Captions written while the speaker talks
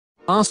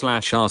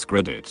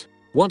r/AskReddit.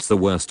 What's the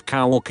worst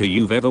coworker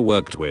you've ever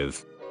worked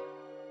with?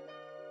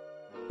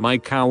 My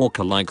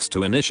coworker likes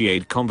to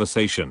initiate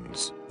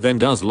conversations, then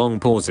does long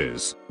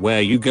pauses,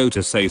 where you go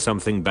to say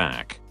something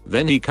back,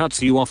 then he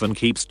cuts you off and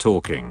keeps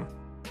talking.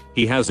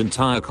 He has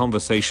entire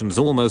conversations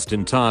almost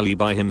entirely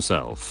by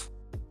himself.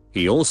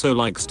 He also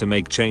likes to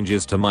make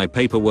changes to my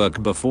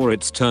paperwork before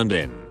it's turned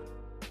in.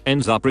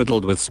 Ends up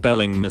riddled with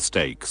spelling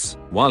mistakes,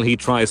 while he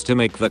tries to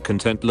make the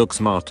content look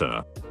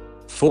smarter.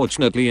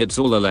 Fortunately, it's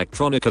all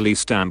electronically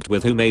stamped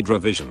with who made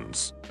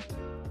revisions.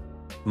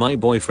 My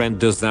boyfriend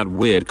does that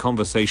weird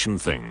conversation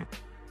thing.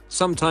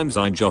 Sometimes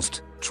I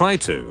just try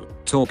to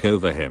talk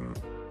over him.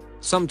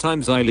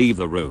 Sometimes I leave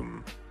the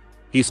room.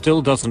 He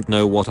still doesn't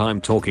know what I'm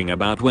talking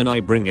about when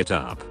I bring it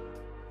up.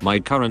 My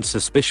current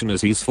suspicion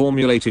is he's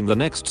formulating the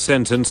next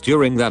sentence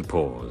during that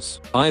pause.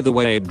 Either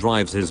way, it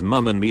drives his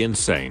mum and me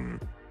insane.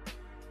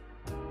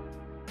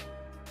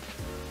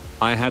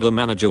 I had a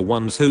manager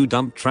once who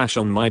dumped trash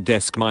on my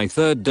desk my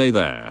third day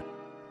there.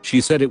 She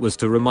said it was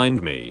to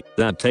remind me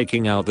that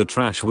taking out the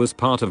trash was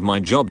part of my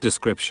job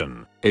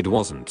description. It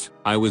wasn't.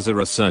 I was a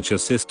research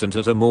assistant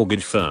at a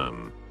mortgage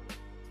firm.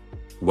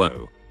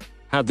 Whoa.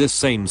 Had this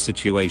same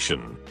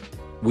situation.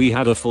 We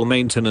had a full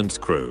maintenance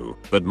crew,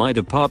 but my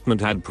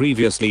department had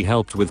previously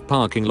helped with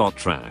parking lot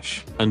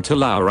trash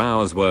until our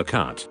hours were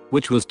cut,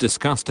 which was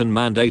discussed and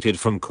mandated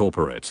from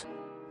corporate.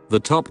 The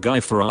top guy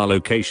for our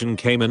location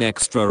came in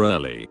extra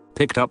early,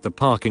 picked up the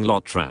parking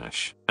lot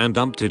trash, and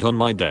dumped it on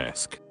my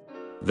desk.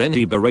 Then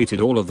he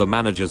berated all of the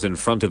managers in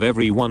front of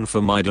everyone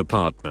for my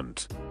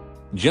department.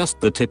 Just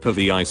the tip of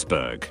the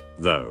iceberg,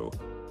 though.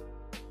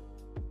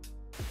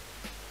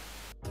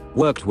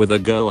 Worked with a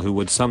girl who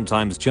would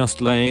sometimes just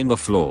lay on the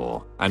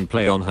floor and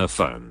play on her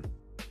phone.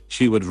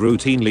 She would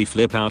routinely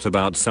flip out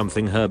about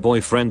something her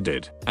boyfriend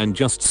did and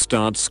just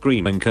start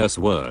screaming curse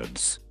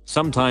words,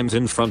 sometimes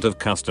in front of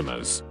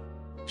customers.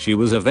 She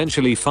was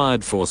eventually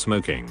fired for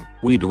smoking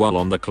weed while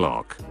on the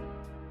clock.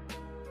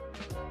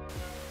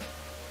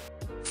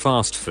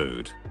 Fast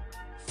food.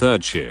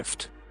 Third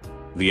shift.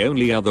 The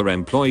only other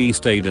employee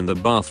stayed in the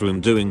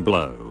bathroom doing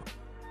blow.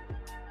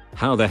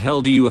 How the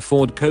hell do you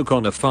afford coke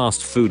on a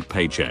fast food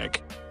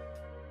paycheck?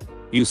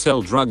 You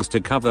sell drugs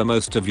to cover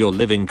most of your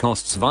living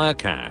costs via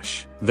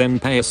cash, then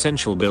pay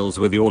essential bills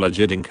with your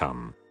legit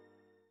income.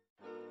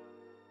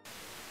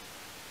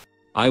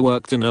 I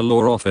worked in a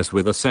law office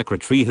with a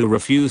secretary who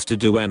refused to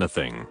do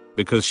anything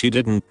because she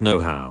didn't know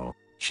how.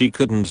 She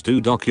couldn't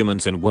do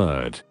documents in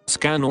Word,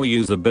 scan or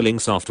use the billing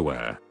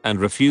software,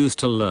 and refused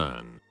to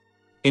learn.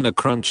 In a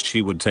crunch,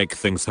 she would take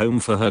things home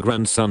for her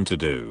grandson to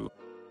do.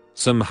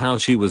 Somehow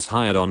she was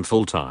hired on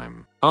full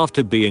time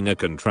after being a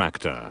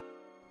contractor.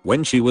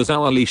 When she was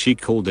hourly, she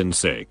called in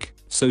sick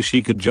so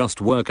she could just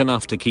work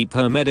enough to keep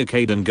her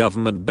Medicaid and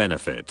government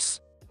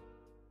benefits.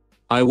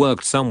 I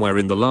worked somewhere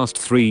in the last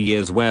 3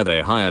 years where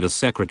they hired a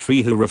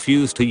secretary who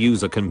refused to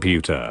use a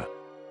computer.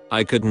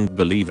 I couldn't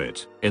believe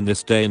it in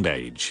this day and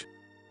age.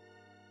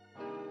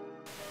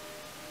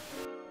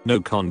 No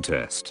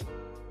contest.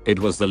 It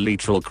was the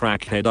literal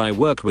crackhead I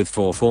worked with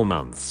for 4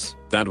 months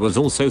that was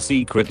also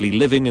secretly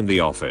living in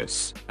the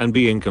office and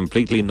being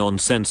completely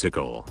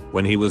nonsensical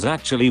when he was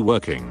actually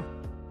working.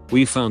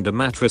 We found a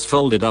mattress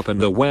folded up in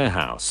the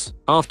warehouse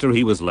after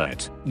he was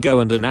let go,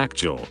 and an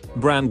actual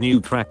brand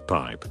new crack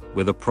pipe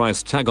with a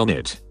price tag on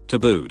it to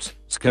boot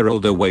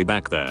squirreled away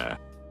back there.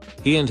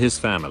 He and his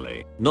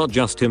family, not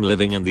just him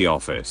living in the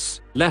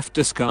office, left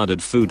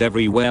discarded food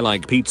everywhere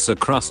like pizza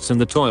crusts in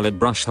the toilet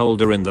brush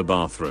holder in the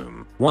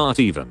bathroom. What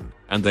even?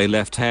 And they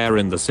left hair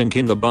in the sink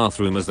in the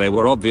bathroom, as they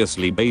were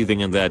obviously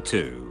bathing in there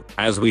too,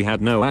 as we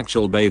had no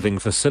actual bathing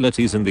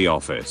facilities in the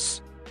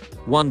office.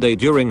 One day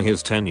during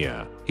his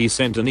tenure, he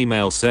sent an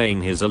email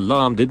saying his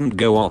alarm didn't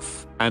go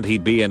off and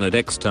he'd be in at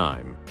X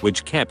time,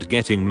 which kept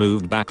getting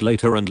moved back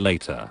later and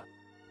later.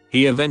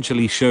 He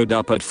eventually showed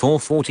up at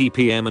 4:40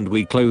 PM and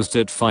we closed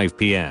at 5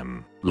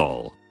 PM,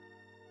 lol.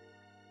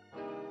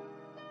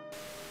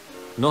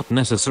 Not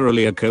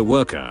necessarily a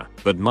coworker,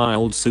 but my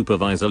old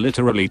supervisor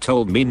literally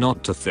told me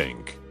not to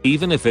think,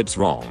 even if it's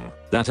wrong,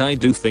 that I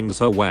do things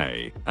her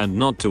way, and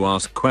not to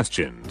ask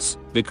questions,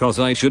 because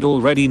I should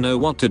already know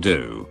what to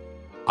do.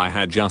 I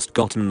had just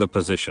gotten the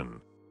position.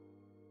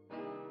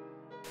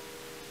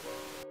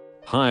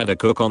 Hired a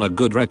cook on a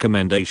good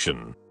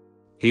recommendation.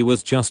 He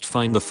was just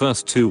fine the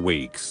first 2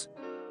 weeks.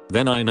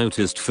 Then I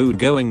noticed food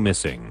going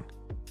missing.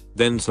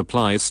 Then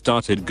supplies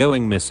started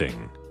going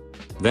missing.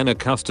 Then a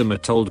customer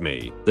told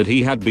me that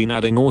he had been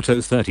adding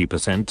auto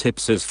 30%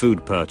 tips as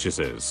food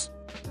purchases.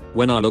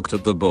 When I looked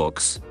at the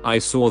books, I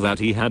saw that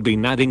he had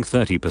been adding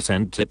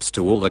 30% tips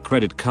to all the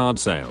credit card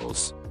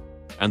sales.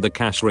 And the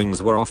cash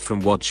rings were off from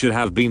what should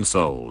have been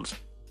sold.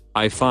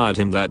 I fired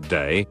him that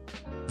day.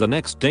 The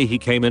next day he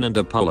came in and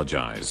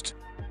apologized.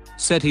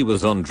 Said he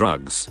was on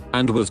drugs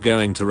and was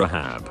going to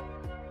rehab.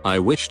 I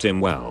wished him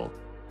well.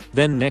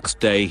 Then next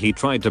day he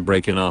tried to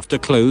break in after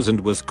close and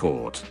was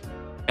caught.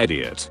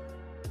 Idiot.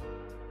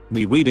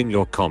 Me reading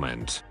your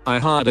comment. I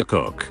hired a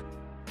cook.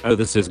 Oh,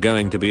 this is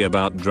going to be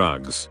about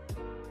drugs.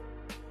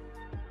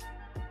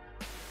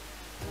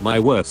 My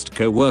worst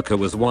coworker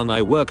was one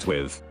I worked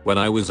with when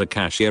I was a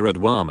cashier at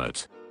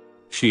Walmart.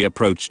 She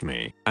approached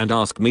me and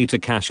asked me to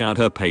cash out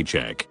her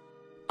paycheck.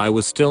 I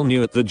was still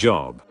new at the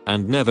job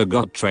and never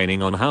got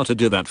training on how to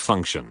do that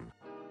function.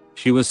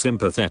 She was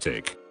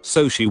sympathetic,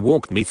 so she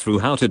walked me through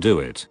how to do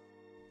it.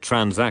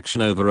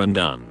 Transaction over and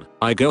done.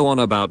 I go on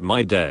about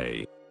my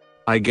day.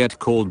 I get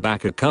called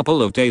back a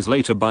couple of days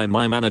later by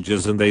my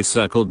managers and they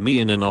circled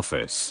me in an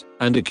office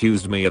and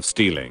accused me of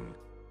stealing.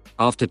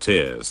 After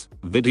tears,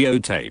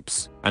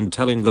 videotapes, and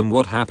telling them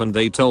what happened,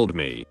 they told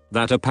me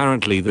that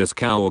apparently this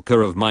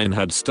coworker of mine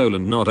had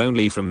stolen not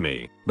only from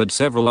me, but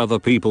several other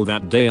people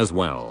that day as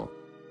well.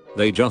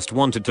 They just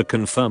wanted to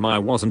confirm I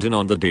wasn't in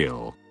on the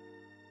deal.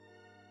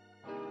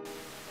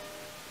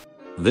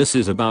 This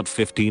is about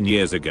 15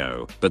 years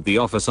ago, but the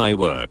office I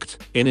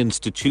worked in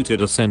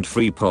instituted a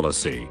scent-free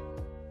policy.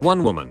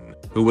 One woman,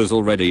 who was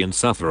already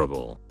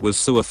insufferable, was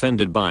so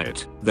offended by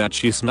it that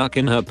she snuck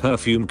in her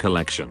perfume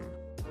collection.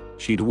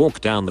 She'd walk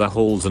down the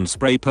halls and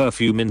spray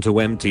perfume into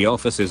empty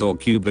offices or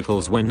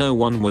cubicles when no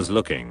one was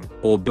looking,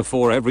 or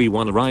before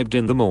everyone arrived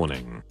in the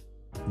morning.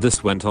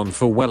 This went on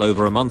for well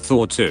over a month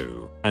or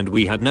two, and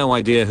we had no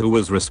idea who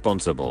was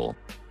responsible.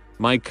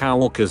 My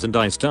coworkers and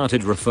I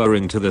started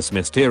referring to this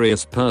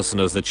mysterious person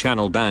as the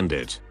Channel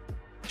Bandit.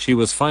 She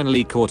was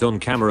finally caught on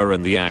camera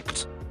in the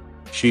act.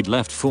 She'd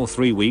left for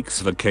 3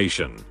 weeks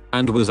vacation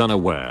and was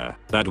unaware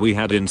that we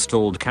had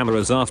installed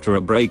cameras after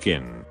a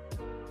break-in.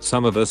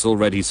 Some of us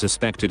already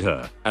suspected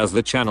her, as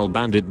the Channel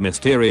Bandit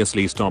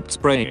mysteriously stopped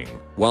spraying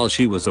while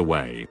she was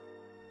away.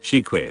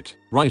 She quit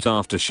right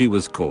after she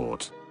was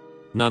caught.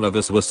 None of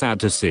us were sad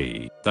to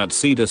see that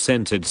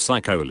cedar-scented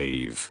psycho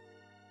leave.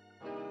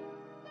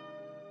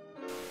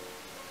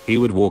 He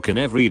would walk in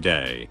every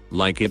day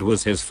like it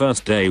was his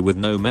first day with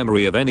no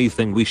memory of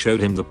anything we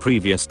showed him the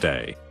previous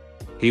day.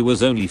 He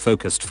was only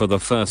focused for the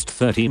first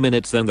 30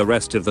 minutes, then the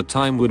rest of the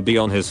time would be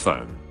on his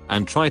phone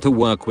and try to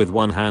work with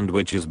one hand,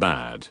 which is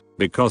bad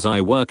because I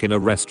work in a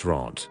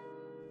restaurant.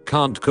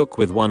 Can't cook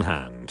with one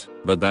hand,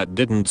 but that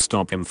didn't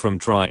stop him from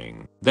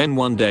trying. Then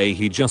one day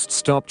he just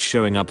stopped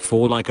showing up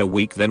for like a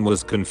week, then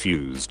was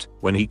confused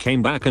when he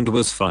came back and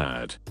was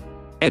fired.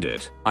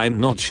 Edit. I'm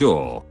not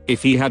sure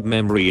if he had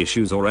memory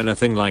issues or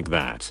anything like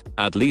that.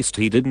 At least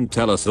he didn't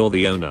tell us or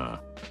the owner.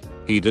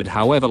 He did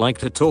however like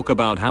to talk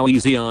about how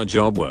easy our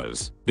job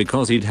was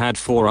because he'd had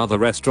 4 other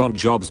restaurant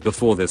jobs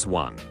before this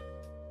one.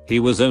 He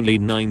was only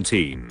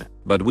 19,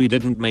 but we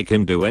didn't make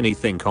him do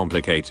anything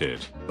complicated,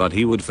 but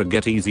he would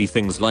forget easy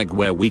things like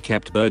where we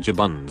kept burger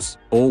buns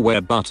or where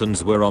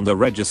buttons were on the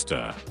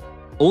register.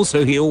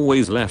 Also, he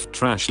always left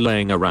trash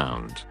laying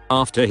around.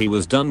 After he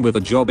was done with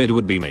a job, it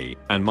would be me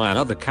and my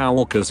other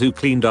coworkers who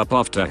cleaned up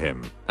after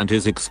him, and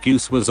his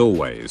excuse was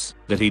always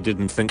that he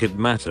didn't think it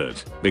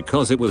mattered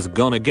because it was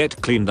gonna get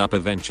cleaned up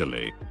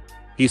eventually.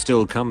 He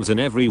still comes in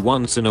every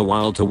once in a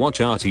while to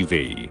watch our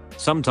TV,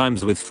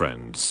 sometimes with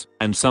friends,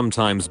 and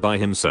sometimes by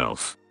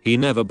himself. He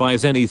never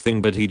buys anything,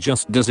 but he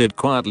just does it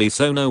quietly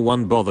so no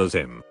one bothers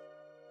him.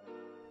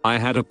 I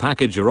had a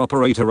packager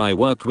operator I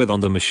worked with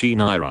on the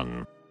machine I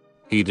run.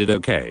 He did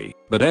okay,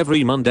 but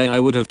every Monday I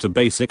would have to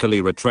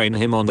basically retrain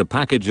him on the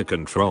packager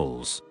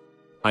controls.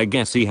 I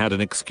guess he had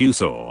an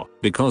excuse, or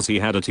because he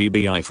had a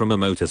TBI from a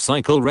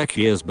motorcycle wreck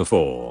years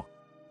before.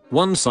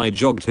 Once I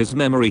jogged his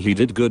memory, he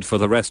did good for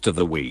the rest of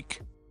the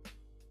week.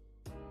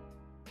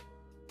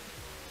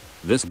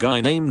 This guy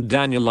named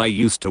Daniel I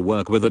used to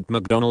work with at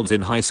McDonald's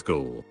in high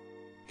school.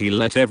 He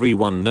let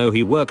everyone know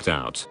he worked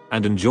out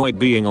and enjoyed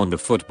being on the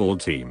football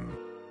team.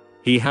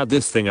 He had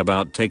this thing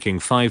about taking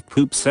 5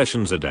 poop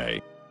sessions a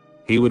day.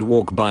 He would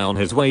walk by on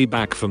his way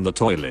back from the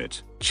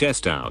toilet,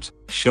 chest out,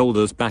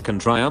 shoulders back, and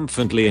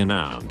triumphantly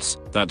announce,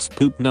 "That's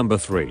poop number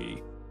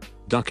 3.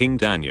 Ducking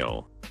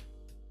Daniel."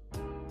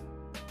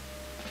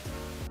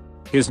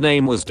 His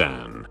name was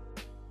Dan.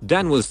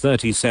 Dan was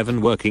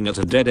 37, working at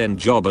a dead-end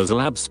job as a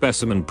lab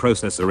specimen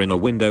processor in a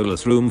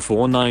windowless room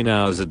for 9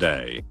 hours a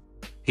day.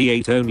 He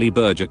ate only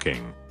Burger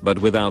King, but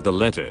without the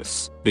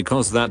lettuce,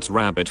 because that's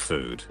rabbit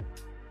food.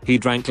 He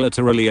drank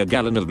literally a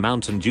gallon of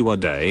Mountain Dew a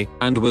day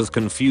and was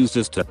confused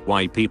as to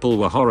why people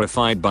were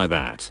horrified by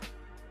that.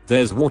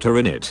 "There's water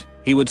in it,"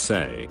 he would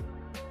say.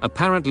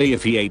 Apparently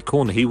if he ate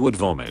corn he would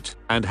vomit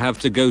and have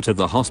to go to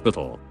the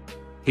hospital.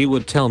 He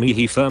would tell me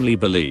he firmly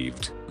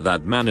believed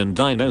that man and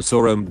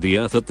dinosaur roamed the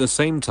earth at the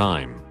same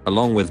time,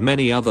 along with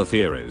many other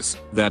theories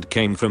that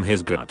came from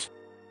his gut.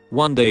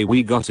 One day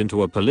we got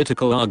into a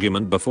political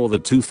argument before the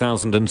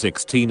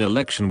 2016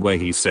 election where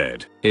he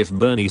said, "If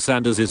Bernie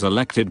Sanders is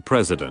elected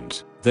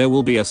president, there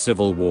will be a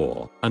civil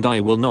war, and I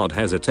will not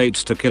hesitate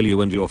to kill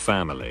you and your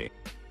family."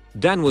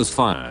 Dan was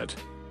fired.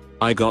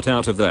 I got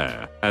out of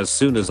there as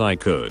soon as I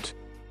could.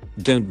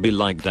 Don't be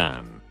like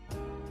Dan.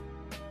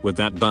 With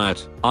that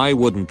diet, I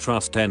wouldn't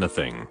trust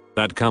anything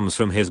that comes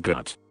from his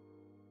gut.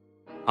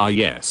 Ah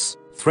yes,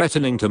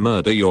 threatening to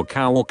murder your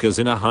coworkers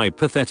in a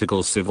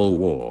hypothetical civil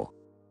war.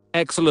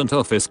 Excellent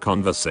office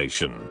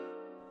conversation.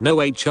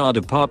 No HR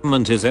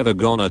department is ever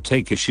gonna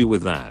take issue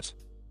with that.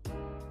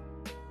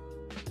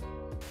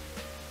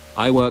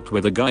 I worked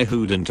with a guy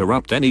who'd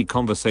interrupt any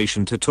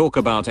conversation to talk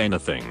about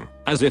anything,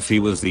 as if he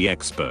was the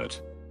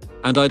expert.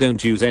 And I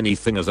don't use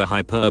anything as a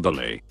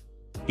hyperbole.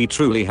 He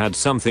truly had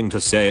something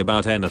to say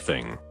about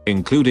anything,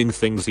 including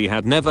things he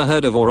had never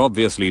heard of or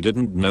obviously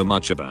didn't know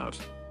much about.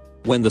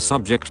 When the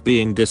subject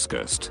being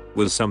discussed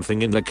was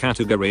something in the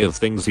category of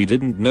things he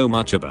didn't know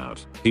much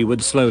about, he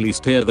would slowly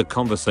steer the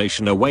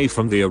conversation away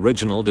from the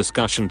original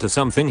discussion to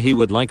something he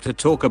would like to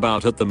talk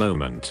about at the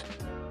moment.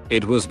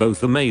 It was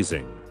both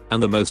amazing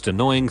and the most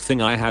annoying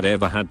thing I had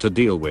ever had to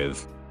deal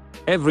with.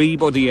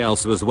 Everybody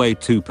else was way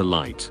too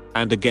polite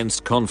and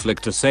against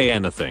conflict to say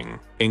anything,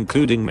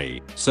 including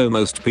me, so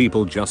most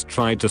people just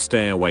tried to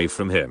stay away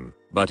from him,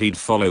 but he'd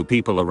follow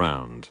people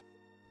around.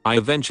 I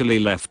eventually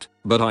left,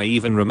 but I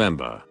even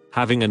remember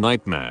having a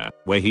nightmare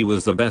where he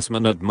was the best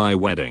man at my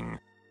wedding.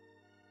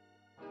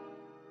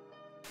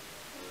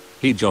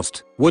 He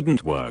just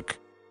wouldn't work.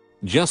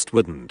 Just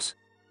wouldn't.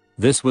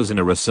 This was in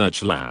a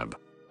research lab.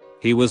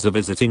 He was a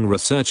visiting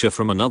researcher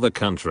from another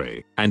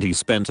country, and he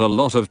spent a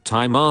lot of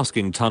time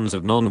asking tons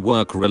of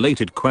non-work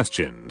related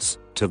questions,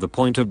 to the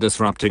point of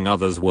disrupting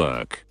others'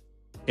 work.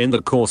 In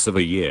the course of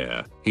a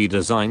year, he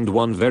designed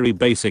one very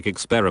basic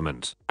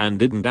experiment, and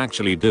didn't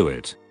actually do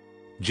it.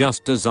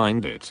 Just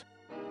designed it.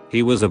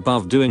 He was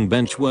above doing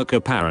bench work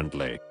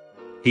apparently.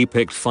 He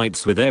picked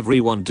fights with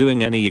everyone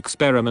doing any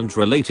experiment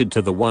related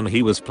to the one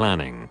he was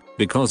planning,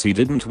 because he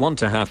didn't want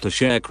to have to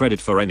share credit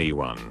for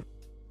anyone.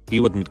 He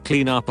wouldn't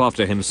clean up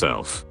after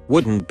himself,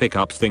 wouldn't pick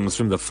up things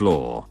from the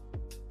floor.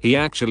 He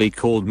actually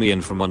called me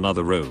in from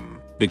another room,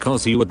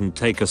 because he wouldn't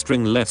take a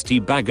stringless tea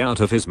bag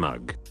out of his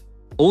mug.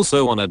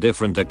 Also on a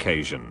different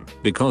occasion,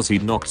 because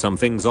he'd knocked some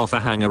things off a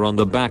hanger on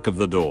the back of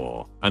the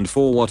door, and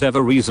for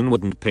whatever reason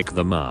wouldn't pick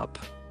them up.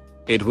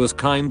 It was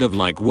kind of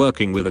like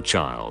working with a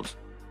child.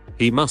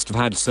 He must have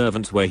had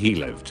servants where he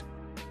lived.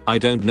 I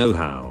don't know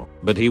how,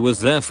 but he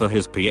was there for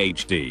his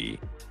PhD.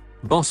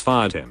 Boss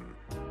fired him.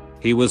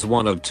 He was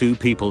one of 2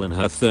 people in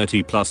her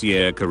 30+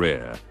 year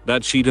career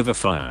that she'd ever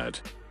fired.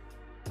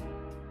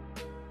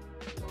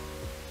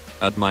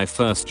 At my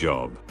first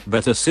job,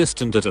 vet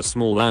assistant at a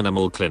small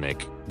animal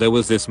clinic, there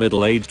was this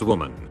middle-aged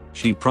woman.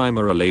 She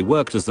primarily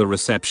worked as the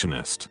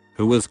receptionist,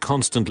 who was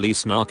constantly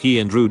snarky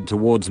and rude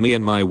towards me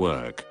and my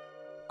work.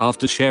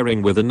 After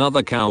sharing with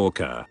another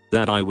coworker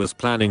that I was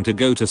planning to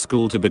go to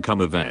school to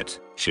become a vet,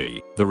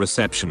 she, the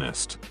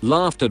receptionist,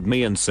 laughed at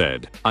me and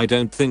said, "I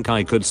don't think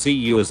I could see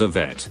you as a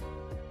vet."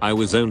 I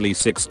was only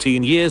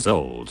 16 years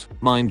old,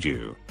 mind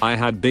you. I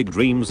had big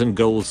dreams and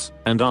goals,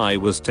 and I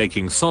was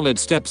taking solid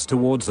steps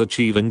towards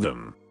achieving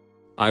them.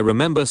 I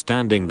remember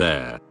standing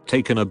there,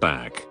 taken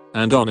aback,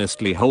 and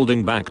honestly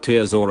holding back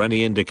tears or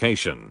any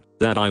indication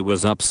that I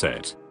was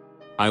upset.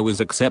 I was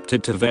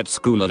accepted to vet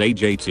school at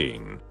age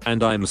 18,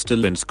 and I'm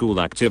still in school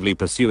actively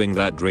pursuing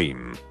that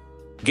dream.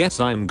 Guess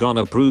I'm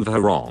gonna prove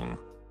her wrong